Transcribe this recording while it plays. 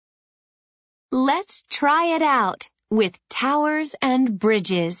Let's try it out with towers and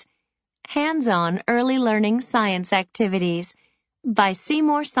bridges. Hands-on early learning science activities by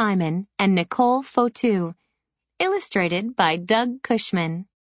Seymour Simon and Nicole Fauteux. Illustrated by Doug Cushman.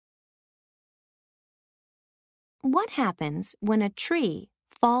 What happens when a tree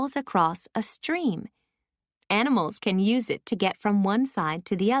falls across a stream? Animals can use it to get from one side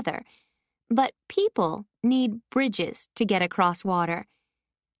to the other, but people need bridges to get across water.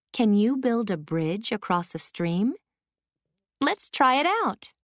 Can you build a bridge across a stream? Let's try it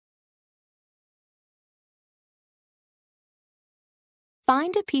out.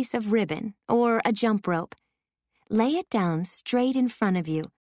 Find a piece of ribbon or a jump rope. Lay it down straight in front of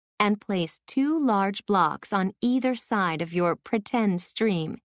you and place 2 large blocks on either side of your pretend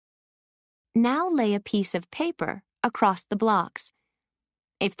stream. Now lay a piece of paper across the blocks.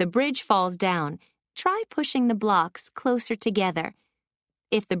 If the bridge falls down, try pushing the blocks closer together.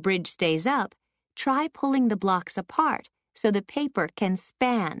 If the bridge stays up, try pulling the blocks apart so the paper can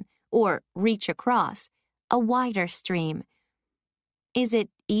span or reach across a wider stream. Is it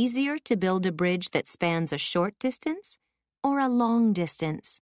easier to build a bridge that spans a short distance or a long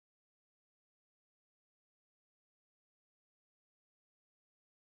distance?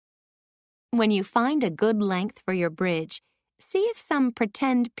 When you find a good length for your bridge, see if some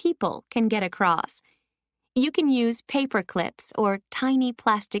pretend people can get across. You can use paper clips or tiny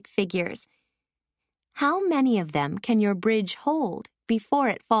plastic figures. How many of them can your bridge hold before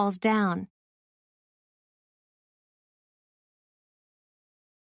it falls down?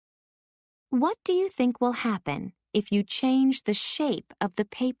 What do you think will happen if you change the shape of the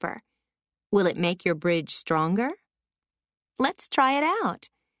paper? Will it make your bridge stronger? Let's try it out.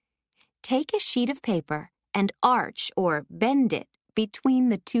 Take a sheet of paper and arch or bend it between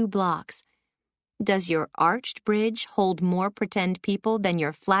the 2 blocks. Does your arched bridge hold more pretend people than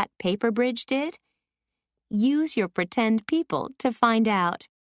your flat paper bridge did? Use your pretend people to find out.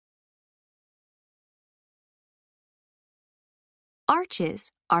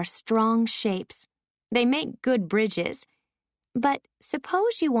 Arches are strong shapes. They make good bridges. But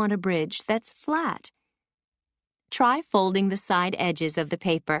suppose you want a bridge that's flat. Try folding the side edges of the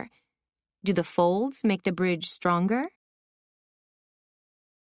paper. Do the folds make the bridge stronger?